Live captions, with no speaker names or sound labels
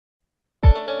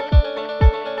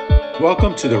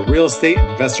Welcome to the Real Estate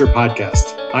Investor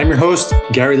Podcast. I'm your host,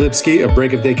 Gary Lipsky of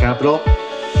Break of Day Capital.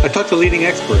 I talk to leading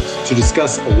experts to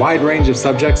discuss a wide range of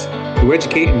subjects to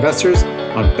educate investors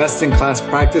on best-in-class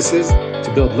practices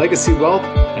to build legacy wealth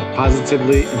and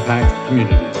positively impact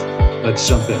communities. Let's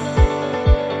jump in.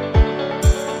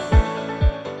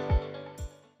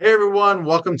 Hey everyone,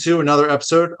 welcome to another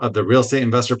episode of the Real Estate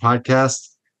Investor Podcast.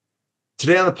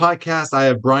 Today on the podcast, I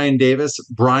have Brian Davis.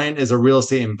 Brian is a real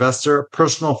estate investor,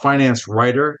 personal finance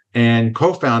writer, and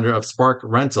co-founder of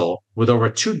SparkRental with over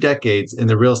 2 decades in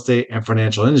the real estate and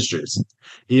financial industries.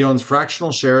 He owns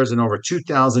fractional shares in over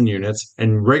 2,000 units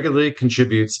and regularly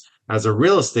contributes as a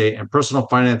real estate and personal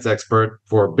finance expert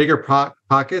for Bigger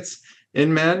Pockets,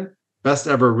 Inman, Best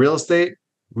Ever Real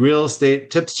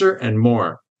Estate Tipster, and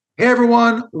more. Hey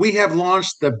everyone, we have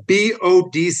launched the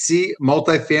BODC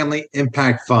Multifamily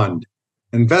Impact Fund.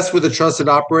 Invest with a trusted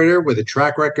operator with a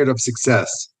track record of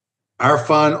success. Our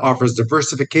fund offers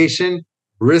diversification,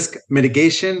 risk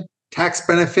mitigation, tax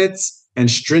benefits, and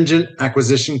stringent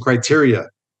acquisition criteria.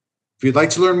 If you'd like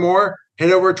to learn more,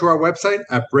 head over to our website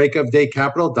at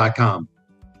breakofdaycapital.com.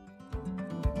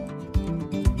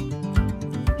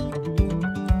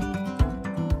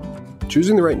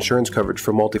 Choosing the right insurance coverage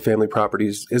for multifamily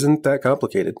properties isn't that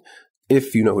complicated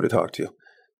if you know who to talk to.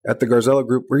 At the Garzella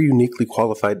Group, we're uniquely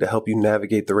qualified to help you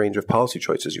navigate the range of policy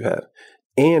choices you have,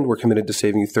 and we're committed to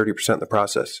saving you 30% in the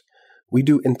process. We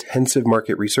do intensive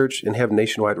market research and have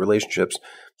nationwide relationships,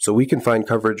 so we can find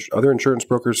coverage other insurance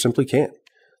brokers simply can't.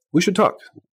 We should talk.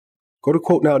 Go to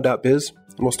quotenow.biz,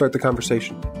 and we'll start the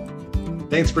conversation.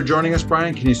 Thanks for joining us,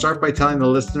 Brian. Can you start by telling the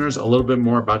listeners a little bit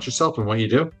more about yourself and what you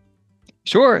do?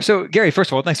 Sure. So, Gary,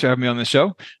 first of all, thanks for having me on the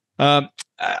show.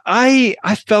 I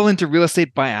fell into real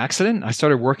estate by accident. I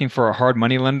started working for a hard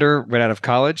money lender right out of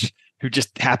college who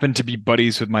just happened to be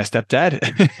buddies with my stepdad.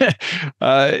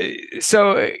 I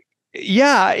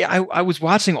was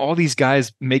watching all these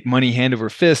guys make money hand over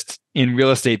fist in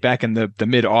real estate back in the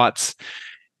mid-aughts.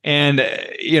 And,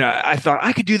 I thought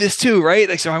I could do this too,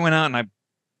 right? So I went out and I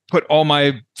put all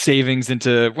my savings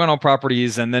into rental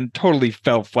properties and then totally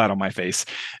fell flat on my face,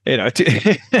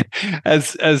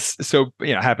 as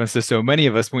happens to so many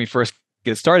of us when we first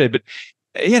get started. But,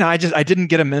 I didn't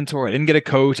get a mentor. I didn't get a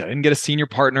coach. I didn't get a senior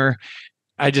partner.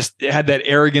 I just had that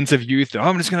arrogance of youth.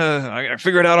 I'm just going to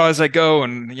figure it out as I go.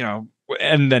 And,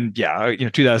 and then,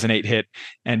 2008 hit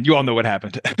and you all know what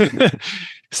happened.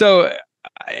 So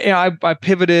I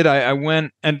pivoted. I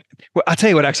went, and I'll tell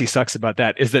you what actually sucks about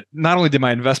that is that not only did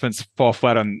my investments fall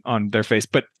flat on their face,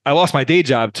 but I lost my day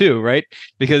job too, right?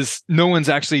 Because no one's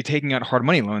actually taking out hard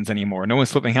money loans anymore. No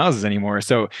one's flipping houses anymore.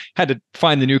 So had to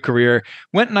find a new career.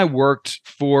 Went and I worked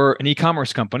for an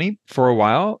e-commerce company for a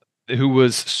while who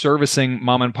was servicing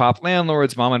mom and pop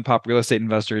landlords, mom and pop real estate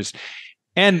investors.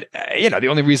 And, the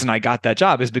only reason I got that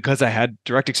job is because I had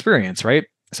direct experience, right?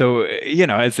 So,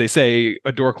 as they say,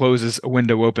 a door closes, a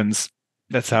window opens.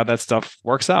 That's how that stuff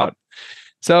works out.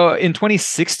 So in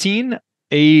 2016,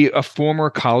 a former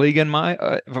colleague and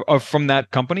from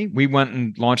that company, we went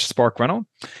and launched SparkRental.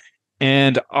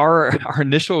 And our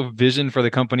initial vision for the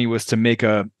company was to make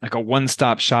a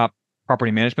one-stop shop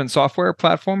property management software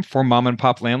platform for mom and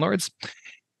pop landlords.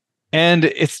 And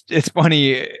it's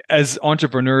funny, as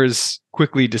entrepreneurs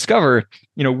quickly discover,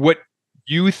 what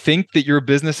you think that your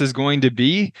business is going to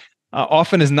be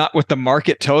often is not what the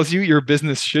market tells you your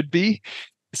business should be.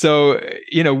 So,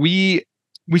 we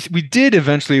did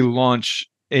eventually launch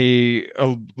a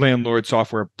landlord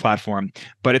software platform,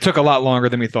 but it took a lot longer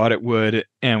than we thought it would.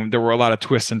 And there were a lot of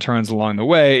twists and turns along the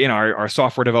way. Our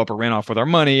software developer ran off with our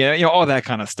money, all that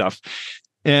kind of stuff.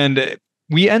 And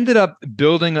we ended up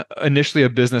building initially a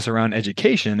business around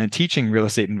education and teaching real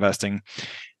estate investing.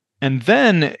 And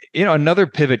then, another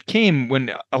pivot came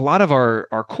when a lot of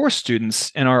our course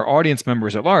students and our audience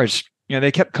members at large,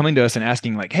 they kept coming to us and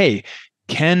asking like, hey,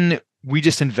 can we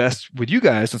just invest with you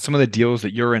guys on some of the deals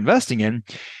that you're investing in?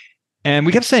 And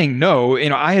we kept saying no.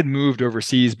 I had moved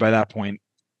overseas by that point,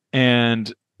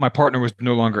 and my partner was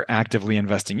no longer actively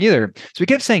investing either. So we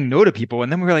kept saying no to people.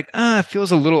 And then we were like, it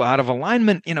feels a little out of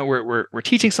alignment. We're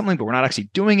teaching something, but we're not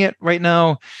actually doing it right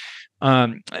now.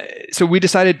 So we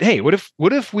decided, hey, what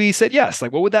if we said yes?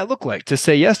 Like, what would that look like to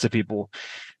say yes to people?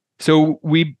 So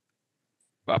we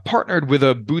partnered with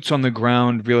a boots on the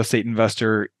ground real estate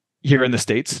investor here in the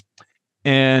States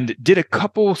and did a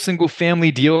couple single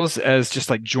family deals as just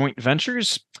like joint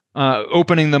ventures.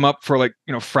 opening them up for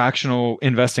fractional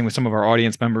investing with some of our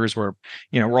audience members where,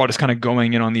 we're all just kind of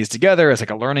going in on these together as like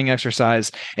a learning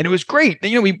exercise. And it was great.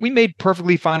 We made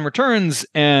perfectly fine returns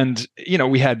and,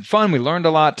 we had fun. We learned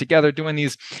a lot together doing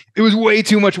these. It was way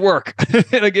too much work.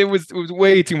 It was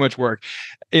way too much work.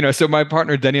 So my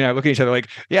partner, Denny, and I look at each other like,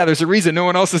 yeah, there's a reason no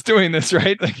one else is doing this,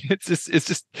 right?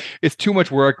 It's too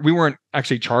much work. We weren't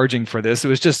actually charging for this. It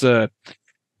was just a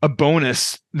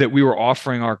bonus that we were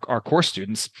offering our course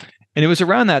students. And it was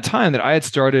around that time that I had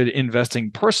started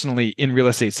investing personally in real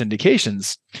estate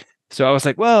syndications. So I was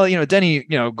like, well, Denny,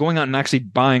 going out and actually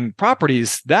buying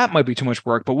properties, that might be too much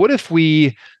work. But what if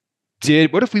we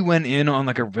went in on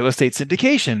like a real estate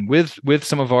syndication with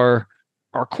some of our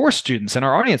course students and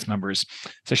our audience members?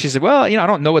 So she said, well, I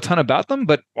don't know a ton about them,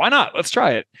 but why not? Let's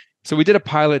try it. So we did a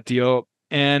pilot deal,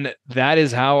 and that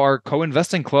is how our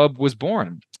co-investing club was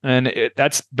born. And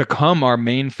that's become our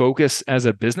main focus as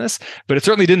a business, but it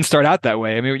certainly didn't start out that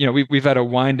way. I mean, we've had a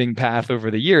winding path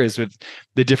over the years with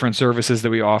the different services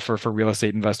that we offer for real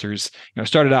estate investors.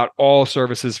 Started out all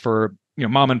services for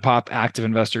mom and pop active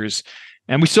investors,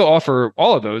 and we still offer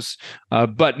all of those.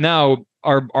 But now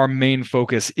our main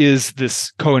focus is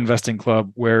this co-investing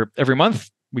club, where every month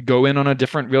we go in on a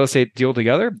different real estate deal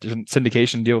together, different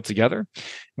syndication deal together.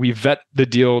 We vet the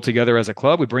deal together as a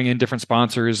club. We bring in different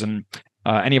sponsors, and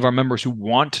any of our members who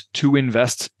want to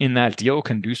invest in that deal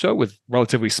can do so with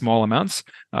relatively small amounts,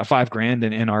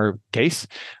 $5,000 in our case.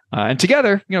 And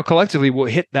together, collectively, we'll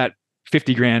hit that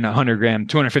 $50,000, $100,000,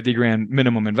 $250,000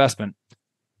 minimum investment.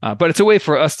 But it's a way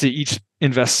for us to each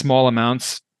invest small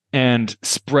amounts and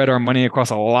spread our money across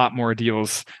a lot more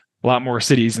deals, a lot more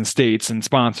cities and states and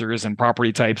sponsors and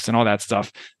property types and all that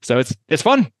stuff. So it's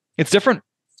fun. It's different.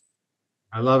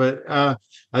 I love it. I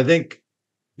think,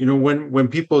 when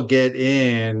people get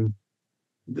in,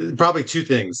 probably two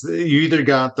things. You either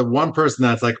got the one person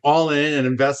that's like all in and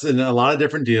invested in a lot of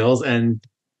different deals and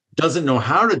doesn't know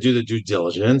how to do the due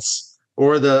diligence,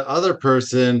 or the other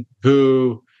person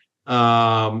who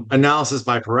analysis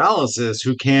by paralysis,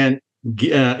 who can't,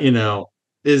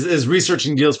 is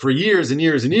researching deals for years and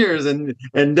years and years and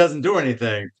doesn't do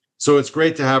anything. So it's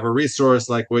great to have a resource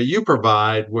like what you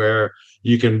provide, where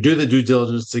you can do the due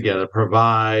diligence together,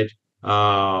 provide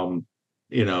your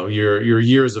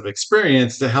years of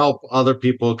experience to help other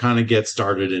people kind of get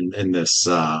started in this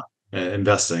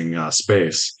investing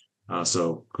space.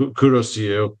 So kudos to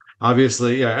you.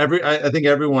 Obviously, yeah. I think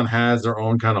everyone has their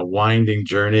own kind of winding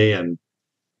journey, and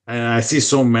I see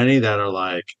so many that are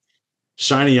like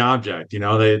shiny object.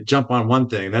 They jump on one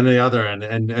thing, then the other,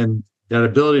 and that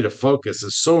ability to focus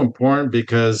is so important,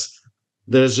 because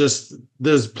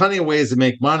there's plenty of ways to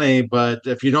make money, but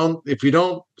if you don't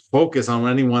focus on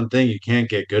any one thing, you can't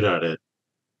get good at it.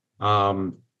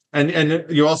 And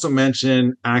you also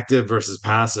mentioned active versus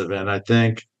passive, and I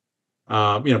think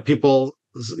people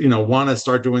want to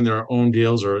start doing their own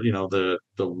deals, or the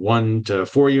 1 to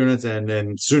 4 units, and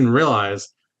then soon realize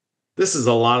this is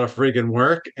a lot of freaking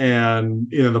work, and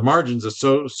the margins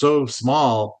are so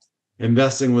small.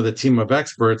 Investing with a team of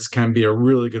experts can be a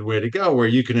really good way to go, where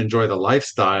you can enjoy the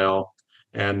lifestyle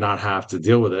and not have to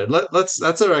deal with it. That's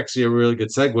actually a really good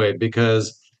segue,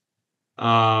 because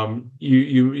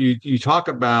you talk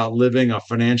about living a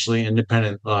financially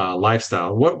independent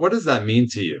lifestyle. What does that mean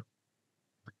to you?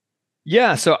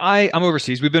 Yeah, so I'm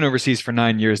overseas. We've been overseas for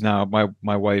 9 years now.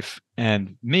 My wife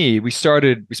and me. We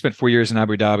spent 4 years in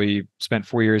Abu Dhabi, spent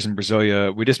 4 years in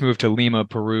Brasilia. We just moved to Lima,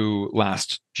 Peru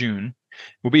last June.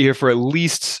 We'll be here for at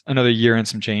least another year and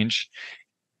some change.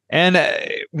 And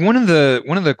one of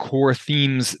the core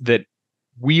themes that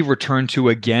we return to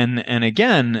again and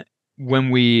again when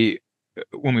we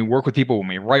work with people, when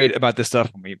we write about this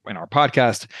stuff, in our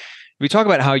podcast, we talk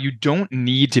about how you don't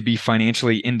need to be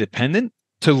financially independent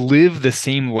to live the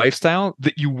same lifestyle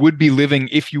that you would be living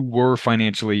if you were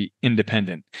financially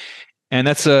independent. And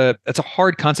that's a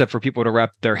hard concept for people to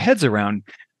wrap their heads around,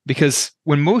 because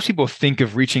when most people think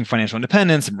of reaching financial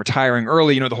independence and retiring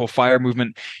early, the whole FIRE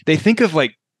movement, they think of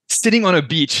like sitting on a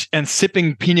beach and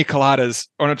sipping pina coladas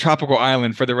on a tropical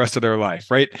island for the rest of their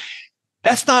life, right?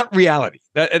 That's not reality.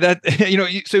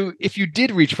 So if you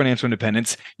did reach financial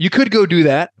independence, you could go do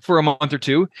that for a month or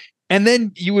two, and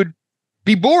then you would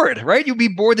be bored, right? You'd be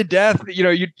bored to death.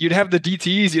 You'd have the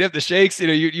DTs, you'd have the shakes,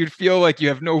 you'd feel like you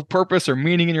have no purpose or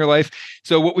meaning in your life.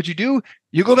 So what would you do?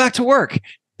 You go back to work.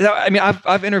 I mean,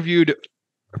 I've interviewed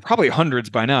probably hundreds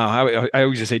by now. I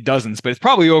always just say dozens, but it's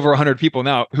probably over 100 people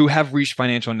now who have reached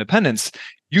financial independence,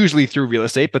 usually through real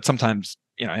estate, but sometimes,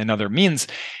 in other means.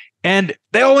 And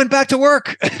they all went back to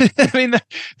work. I mean,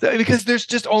 because there's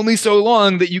just only so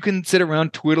long that you can sit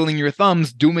around twiddling your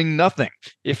thumbs doing nothing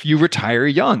if you retire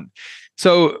young.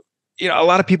 So, a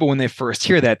lot of people, when they first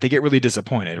hear that, they get really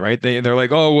disappointed, right? They're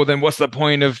like, oh, well, then what's the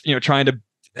point of, trying to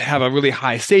have a really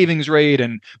high savings rate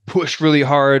and push really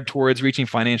hard towards reaching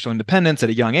financial independence at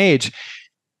a young age?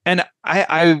 And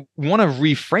I want to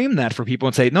reframe that for people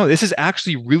and say, no, this is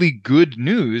actually really good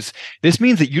news. This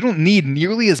means that you don't need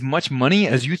nearly as much money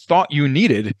as you thought you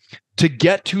needed to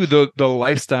get to the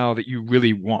lifestyle that you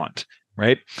really want,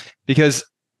 right? Because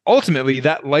ultimately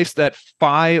that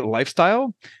FI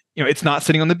lifestyle, it's not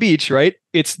sitting on the beach, right?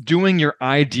 It's doing your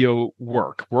ideal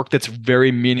work that's very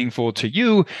meaningful to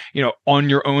you, on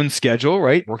your own schedule,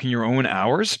 right? Working your own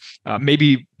hours,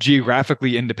 maybe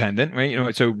geographically independent,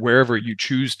 right? So wherever you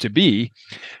choose to be,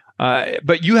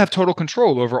 but you have total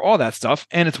control over all that stuff.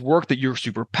 And it's work that you're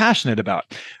super passionate about.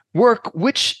 Work,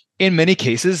 which in many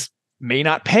cases may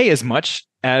not pay as much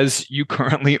as you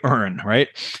currently earn, right?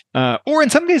 Or in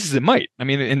some cases it might. I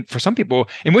mean, and for some people,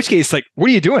 in which case, like,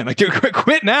 what are you doing? Like,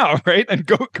 quit now, right? And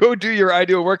go do your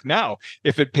ideal work now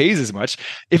if it pays as much.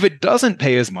 If it doesn't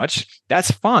pay as much, that's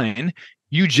fine.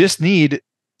 You just need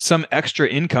some extra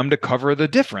income to cover the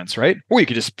difference, right? Or you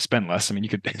could just spend less. I mean, you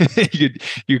could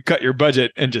you cut your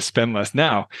budget and just spend less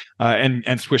now,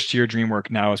 and switch to your dream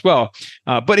work now as well.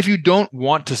 But if you don't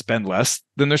want to spend less,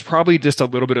 then there's probably just a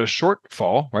little bit of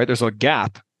shortfall, right? There's a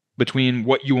gap between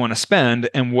what you want to spend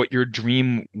and what your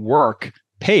dream work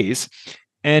pays.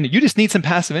 And you just need some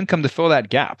passive income to fill that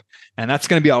gap. And that's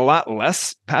going to be a lot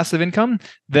less passive income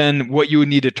than what you would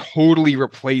need to totally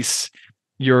replace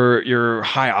your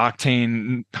high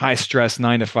octane, high stress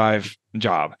 9-to-5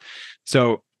 job.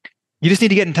 So you just need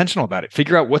to get intentional about it.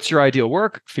 Figure out what's your ideal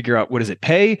work, figure out what does it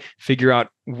pay, figure out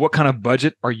what kind of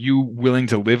budget are you willing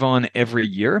to live on every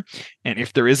year. And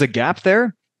if there is a gap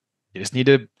there, you just need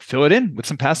to fill it in with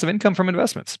some passive income from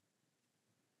investments.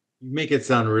 You make it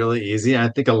sound really easy. I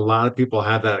think a lot of people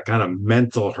have that kind of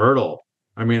mental hurdle.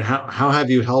 I mean, how have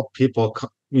you helped people,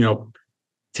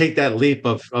 take that leap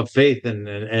of faith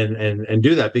and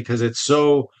do that, because it's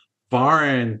so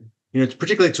foreign, it's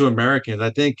particularly to Americans. I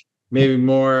think maybe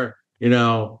more, in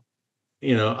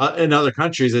other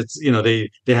countries, it's, they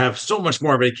have so much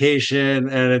more vacation,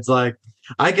 and it's like,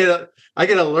 I get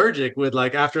allergic with,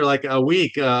 like, after like a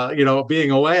week,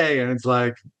 being away, and it's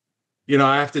like,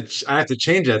 I have to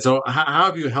change that. So how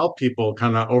have you helped people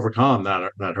kind of overcome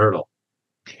that hurdle?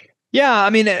 Yeah, I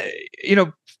mean,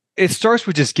 it starts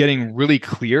with just getting really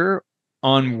clear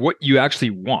on what you actually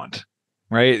want,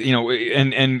 right?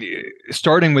 And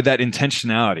starting with that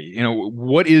intentionality.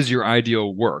 What is your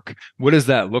ideal work? What does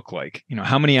that look like?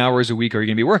 How many hours a week are you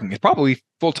going to be working? It's probably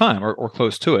full time or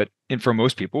close to it. And for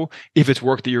most people, if it's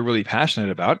work that you're really passionate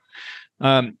about.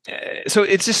 So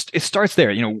it starts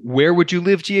there. Where would you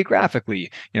live geographically?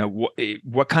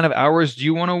 What kind of hours do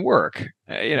you want to work?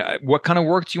 What kind of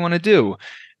work do you want to do?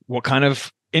 What kind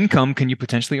of income can you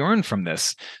potentially earn from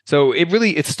this? So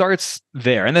it starts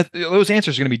there, and those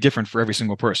answers are going to be different for every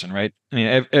single person, right? I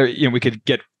mean, we could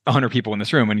get 100 people in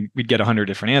this room, and we'd get 100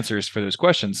 different answers for those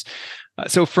questions.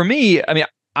 So for me, I mean,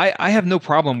 I have no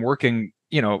problem working,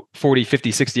 40,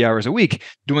 50, 60 hours a week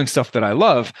doing stuff that I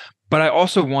love. But I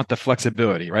also want the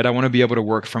flexibility, right? I want to be able to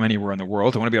work from anywhere in the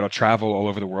world. I want to be able to travel all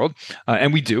over the world.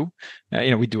 And we do.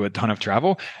 We do a ton of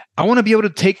travel. I want to be able to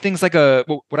take things like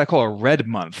what I call a red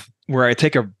month, where I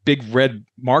take a big red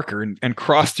marker and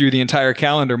cross through the entire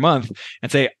calendar month and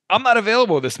say, I'm not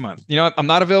available this month. I'm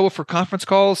not available for conference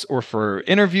calls or for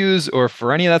interviews or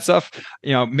for any of that stuff.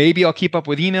 Maybe I'll keep up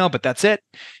with email, but that's it.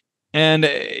 And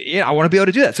I want to be able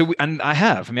to do that. So, and I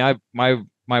have. I mean,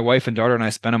 my wife and daughter and I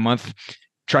spent a month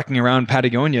trekking around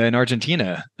Patagonia in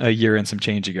Argentina a year and some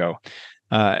change ago.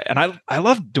 And I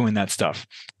love doing that stuff.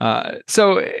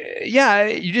 So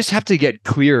you just have to get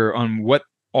clear on what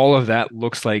all of that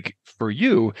looks like for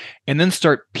you, and then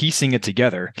start piecing it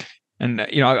together. And,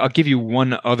 I'll give you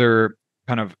one other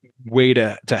kind of way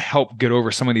to help get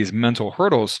over some of these mental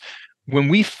hurdles. When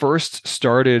we first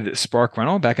started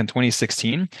SparkRental back in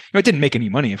 2016, it didn't make any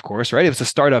money, of course, right? It was a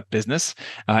startup business.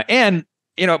 And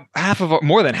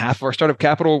more than half of our startup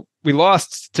capital we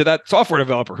lost to that software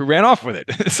developer who ran off with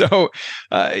it. So,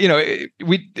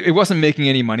 it wasn't making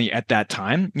any money at that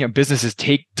time. Businesses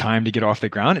take time to get off the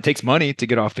ground. It takes money to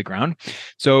get off the ground.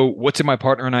 So what did my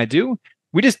partner and I do?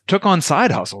 We just took on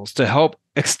side hustles to help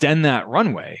extend that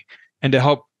runway and to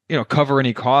help, cover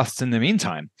any costs in the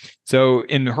meantime. So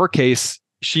in her case,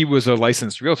 she was a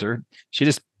licensed realtor. She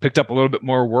just picked up a little bit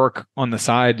more work on the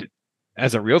side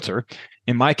as a realtor.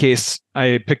 In my case,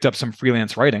 I picked up some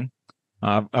freelance writing.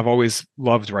 I've always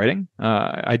loved writing.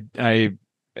 I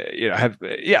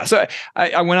So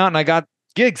I went out and I got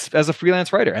gigs as a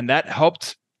freelance writer, and that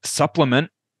helped supplement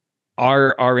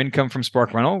our income from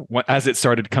SparkRental as it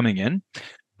started coming in.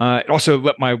 It also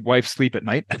let my wife sleep at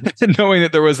night, knowing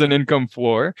that there was an income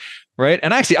floor, right?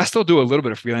 And actually, I still do a little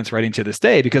bit of freelance writing to this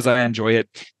day because I enjoy it,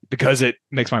 because it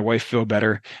makes my wife feel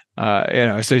better.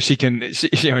 So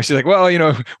she's like,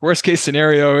 well, worst case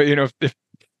scenario,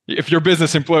 if your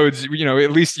business implodes,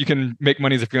 at least you can make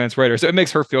money as a freelance writer. So it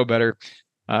makes her feel better.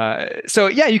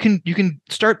 You can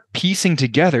start piecing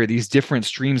together these different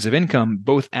streams of income,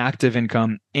 both active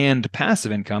income and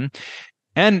passive income.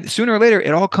 And sooner or later,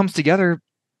 it all comes together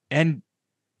and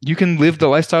you can live the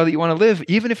lifestyle that you want to live,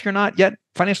 even if you're not yet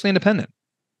financially independent.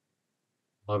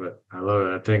 Love it. I love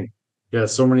it. I think,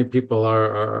 so many people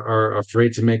are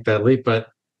afraid to make that leap, but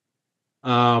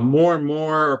more and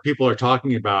more people are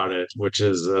talking about it, which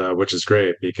is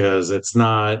great, because it's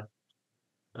not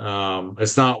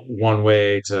one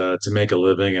way to make a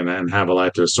living and have a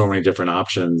life. There's so many different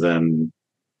options, and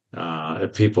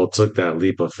if people took that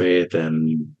leap of faith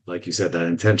and, like you said,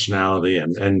 that intentionality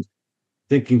and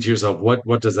thinking to yourself,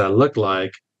 what does that look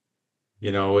like?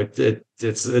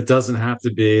 It doesn't have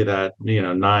to be that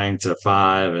 9 to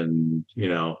 5 and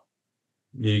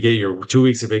you get your 2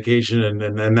 weeks of vacation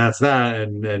and that's that,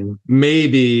 and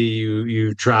maybe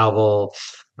you travel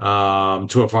to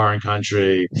a foreign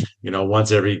country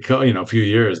once every few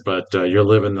years, but you're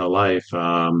living the life,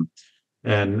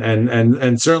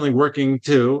 and certainly working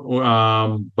too,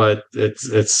 but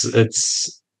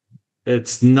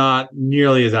it's not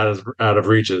nearly as out of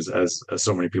reach as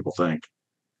so many people think.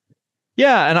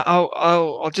 Yeah, and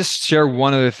I'll just share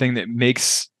one other thing that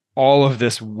makes all of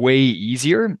this way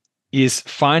easier is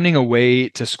finding a way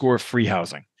to score free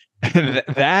housing.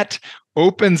 That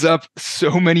opens up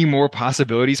so many more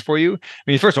possibilities for you. I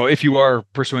mean, first of all, if you are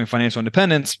pursuing financial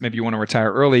independence, maybe you want to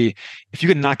retire early, if you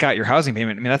can knock out your housing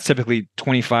payment, I mean, that's typically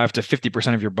 25 to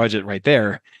 50% of your budget right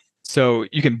there. So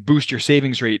you can boost your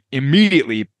savings rate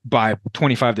immediately by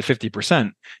 25 to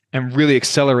 50% and really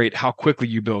accelerate how quickly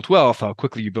you build wealth, how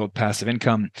quickly you build passive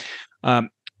income.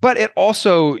 But it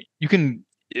also,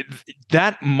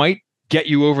 that might get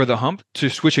you over the hump to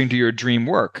switching to your dream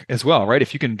work as well, right?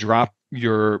 If you can drop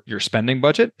your spending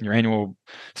budget, your annual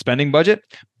spending budget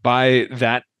by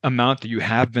that amount that you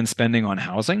have been spending on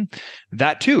housing,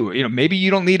 that too, maybe you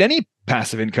don't need any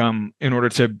passive income in order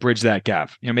to bridge that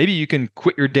gap. Maybe you can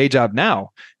quit your day job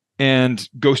now and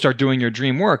go start doing your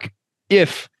dream work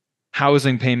if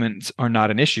housing payments are not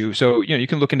an issue. So, you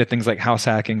can look into things like house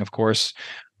hacking, of course.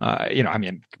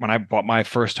 When I bought my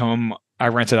first home, I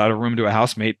rented out a room to a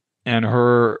housemate, and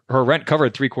her rent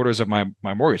covered 3/4 of my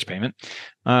mortgage payment.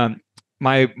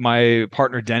 My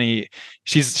partner Denny,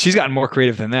 she's gotten more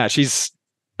creative than that. She's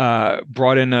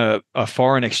brought in a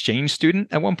foreign exchange student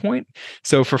at one point.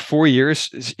 So for 4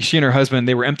 years, she and her husband,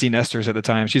 they were empty nesters at the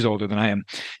time. She's older than I am,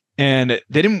 and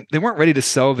they weren't ready to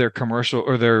sell their commercial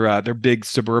or their big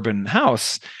suburban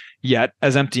house yet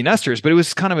as empty nesters, but it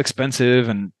was kind of expensive,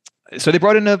 and so they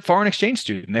brought in a foreign exchange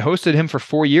student. They hosted him for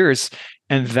 4 years,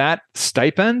 and that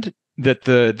stipend that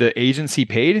the agency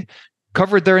paid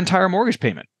covered their entire mortgage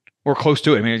payment, or close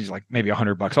to it. I mean, it's like maybe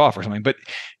 $100 off or something. But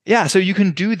yeah, so you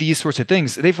can do these sorts of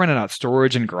things. They've rented out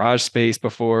storage and garage space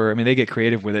before. I mean, they get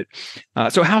creative with it.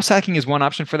 So house hacking is one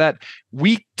option for that.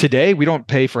 Today we don't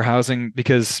pay for housing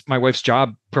because my wife's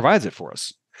job provides it for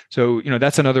us. So,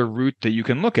 that's another route that you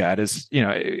can look at is,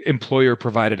 employer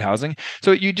provided housing.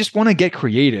 So you just want to get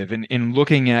creative in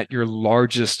looking at your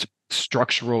largest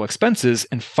structural expenses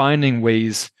and finding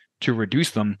ways to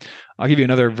reduce them. I'll give you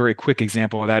another very quick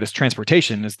example of that is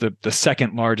transportation is the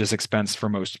second largest expense for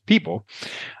most people.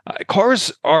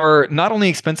 Cars are not only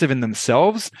expensive in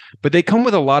themselves, but they come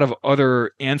with a lot of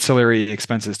other ancillary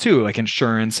expenses too, like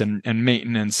insurance and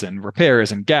maintenance and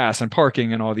repairs and gas and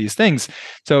parking and all these things.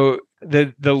 So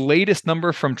the latest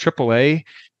number from AAA,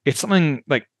 it's something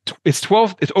like it's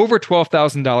over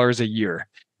 $12,000 a year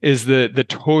is the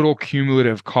total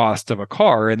cumulative cost of a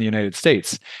car in the United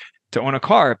States. To own a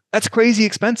car, that's crazy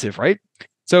expensive, right?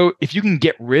 So if you can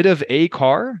get rid of a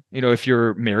car, if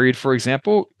you're married, for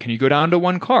example, can you go down to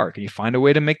one car? Can you find a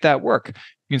way to make that work?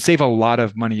 You can save a lot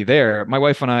of money there. My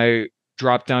wife and I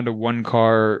dropped down to one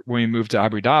car when we moved to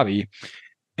Abu Dhabi.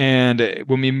 And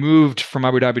when we moved from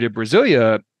Abu Dhabi to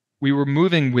Brasilia, we were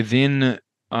moving within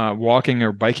walking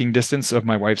or biking distance of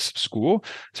my wife's school.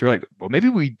 So we're like, well, maybe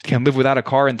we can live without a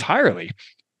car entirely.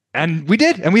 And we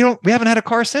did, and we haven't had a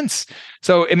car since.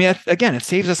 So, I mean, again, it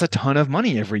saves us a ton of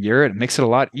money every year. It makes it a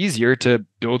lot easier to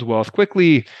build wealth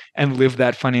quickly and live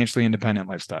that financially independent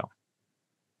lifestyle.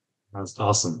 That's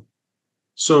awesome.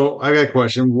 So I got a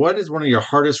question. What is one of your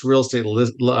hardest real estate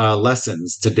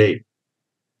lessons to date?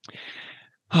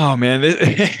 Oh man,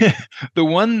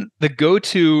 the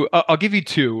go-to, I'll give you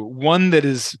two. One that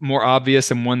is more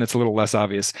obvious and one that's a little less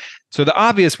obvious. So the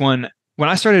obvious one, when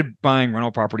I started buying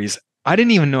rental properties, I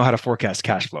didn't even know how to forecast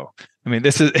cash flow. I mean,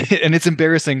 this is, and it's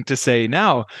embarrassing to say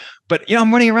now, but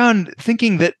I'm running around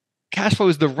thinking that cash flow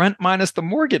is the rent minus the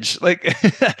mortgage. Like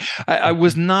I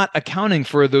was not accounting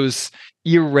for those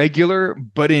irregular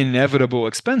but inevitable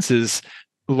expenses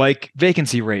like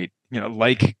vacancy rate,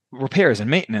 like repairs and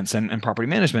maintenance and property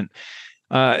management.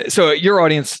 So your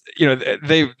audience,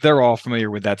 they're all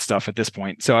familiar with that stuff at this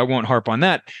point. So I won't harp on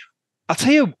that. I'll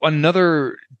tell you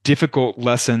another difficult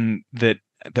lesson that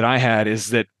I had is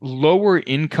that lower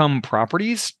income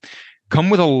properties come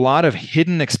with a lot of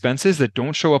hidden expenses that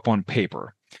don't show up on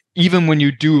paper. Even when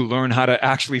you do learn how to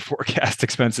actually forecast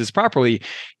expenses properly,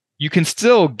 you can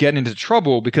still get into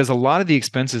trouble because a lot of the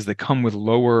expenses that come with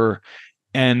lower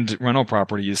end rental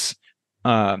properties,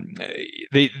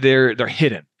 they're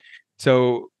hidden.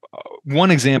 So one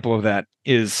example of that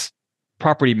is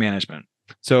property management.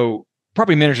 So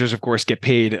property managers, of course, get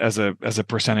paid as a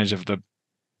percentage of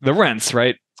the rents,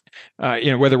 right?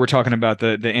 Whether we're talking about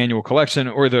the annual collection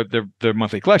or the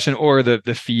monthly collection or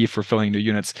the fee for filling new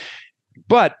units.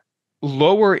 But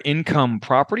lower income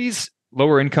properties,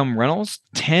 lower income rentals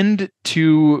tend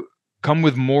to come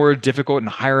with more difficult and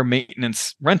higher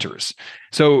maintenance renters.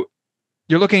 So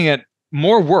you're looking at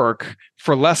more work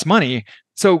for less money.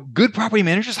 So good property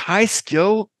managers, high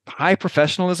skill, high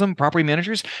professionalism property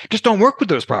managers just don't work with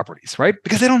those properties, right?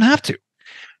 Because they don't have to.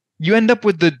 You end up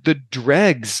with the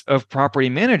dregs of property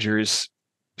managers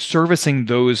servicing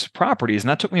those properties. And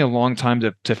that took me a long time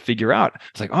to figure out.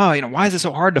 It's like, why is it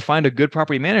so hard to find a good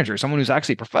property manager, someone who's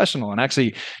actually professional and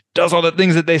actually does all the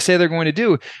things that they say they're going to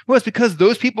do? Well, it's because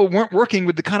those people weren't working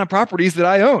with the kind of properties that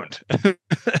I owned.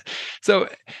 So,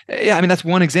 yeah, I mean, that's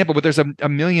one example, but there's a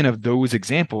million of those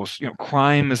examples.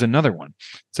 Crime is another one.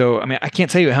 So, I mean, I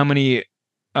can't tell you how many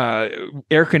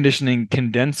air conditioning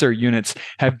condenser units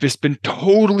have just been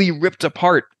totally ripped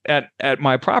apart at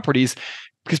my properties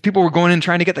because people were going in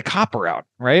trying to get the copper out,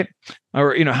 right?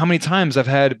 Or how many times I've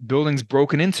had buildings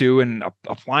broken into and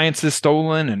appliances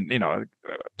stolen and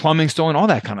plumbing stolen, all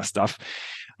that kind of stuff.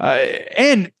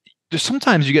 And there's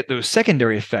sometimes you get those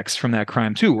secondary effects from that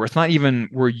crime too, where it's not even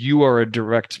where you are a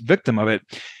direct victim of it.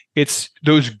 It's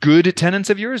those good tenants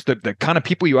of yours, the kind of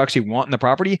people you actually want in the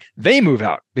property, they move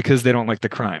out because they don't like the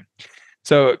crime.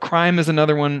 So crime is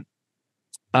another one.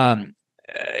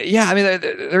 Yeah, I mean,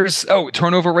 there's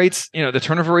turnover rates. The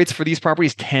turnover rates for these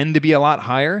properties tend to be a lot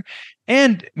higher.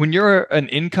 And when you're an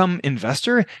income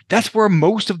investor, that's where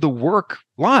most of the work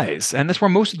lies. And that's where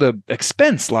most of the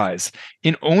expense lies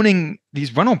in owning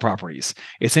these rental properties.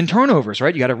 It's in turnovers,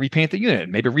 right? You got to repaint the unit,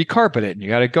 maybe recarpet it, and you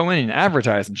got to go in and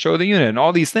advertise and show the unit and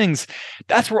all these things.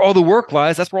 That's where all the work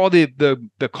lies. That's where all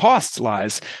the costs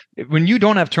lies. When you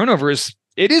don't have turnovers,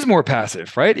 it is more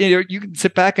passive, right? You can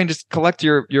sit back and just collect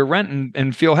your rent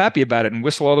and feel happy about it and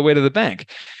whistle all the way to the bank.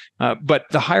 But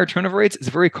the higher turnover rates is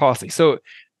very costly. So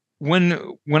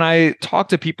when I talk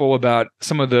to people about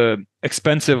some of the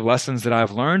expensive lessons that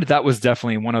I've learned, that was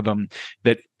definitely one of them.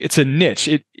 That it's a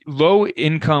niche. Low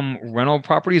income rental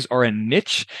properties are a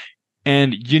niche,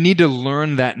 and you need to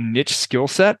learn that niche skill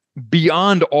set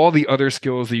beyond all the other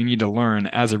skills that you need to learn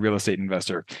as a real estate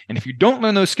investor. And if you don't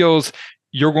learn those skills,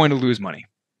 you're going to lose money.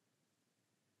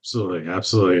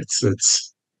 Absolutely.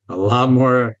 It's a lot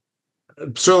more.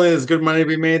 Certainly, there's good money to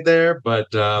be made there,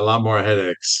 but a lot more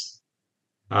headaches.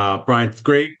 Brian,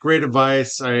 great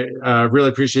advice. I really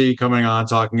appreciate you coming on,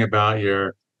 talking about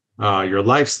your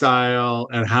lifestyle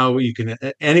and how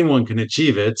anyone can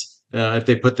achieve it if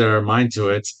they put their mind to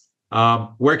it.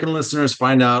 Where can listeners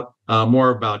find out more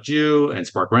about you and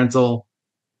Spark Rental?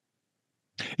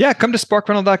 Yeah, come to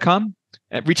sparkrental.com.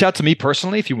 Reach out to me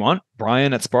personally if you want,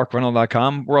 Brian at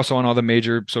sparkrental.com. We're also on all the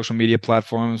major social media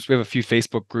platforms. We have a few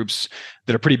Facebook groups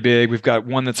that are pretty big. We've got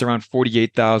one that's around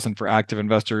 48,000 for active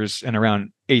investors and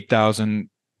around 8,000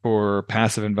 for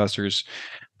passive investors.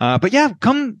 But yeah,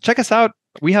 come check us out.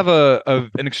 We have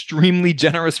an extremely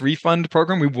generous refund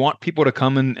program. We want people to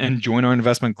come and join our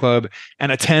investment club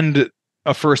and attend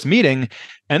a first meeting.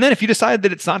 And then if you decide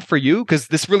that it's not for you, because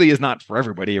this really is not for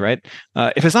everybody, right?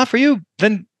 If it's not for you,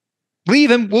 then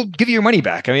leave and we'll give you your money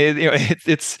back. I mean,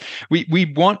 we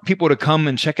want people to come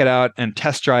and check it out and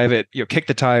test drive it, kick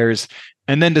the tires,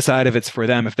 and then decide if it's for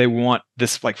them, if they want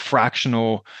this like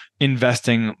fractional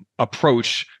investing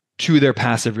approach to their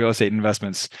passive real estate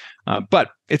investments.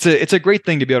 But it's a great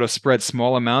thing to be able to spread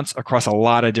small amounts across a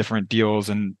lot of different deals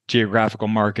and geographical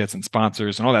markets and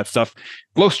sponsors and all that stuff.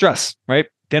 Low stress, right?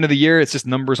 At the end of the year, it's just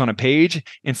numbers on a page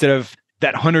instead of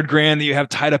that $100,000 that you have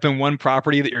tied up in one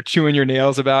property that you're chewing your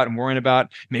nails about and worrying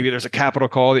about. Maybe there's a capital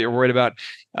call that you're worried about.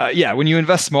 When you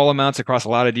invest small amounts across a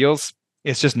lot of deals,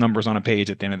 it's just numbers on a page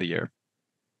at the end of the year.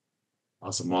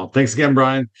 Awesome. Well, thanks again,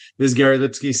 Brian. This is Gary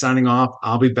Lipsky signing off.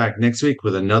 I'll be back next week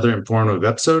with another informative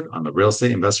episode on the Real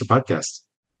Estate Investor Podcast.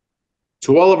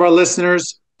 To all of our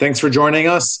listeners, thanks for joining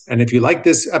us. And if you like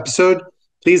this episode,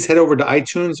 please head over to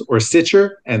iTunes or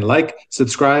Stitcher and like,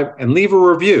 subscribe, and leave a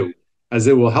review, as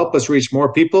it will help us reach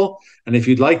more people. And if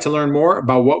you'd like to learn more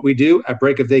about what we do at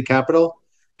Break of Day Capital,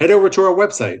 head over to our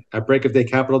website at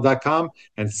breakofdaycapital.com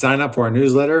and sign up for our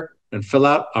newsletter and fill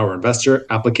out our investor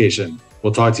application.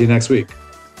 We'll talk to you next week.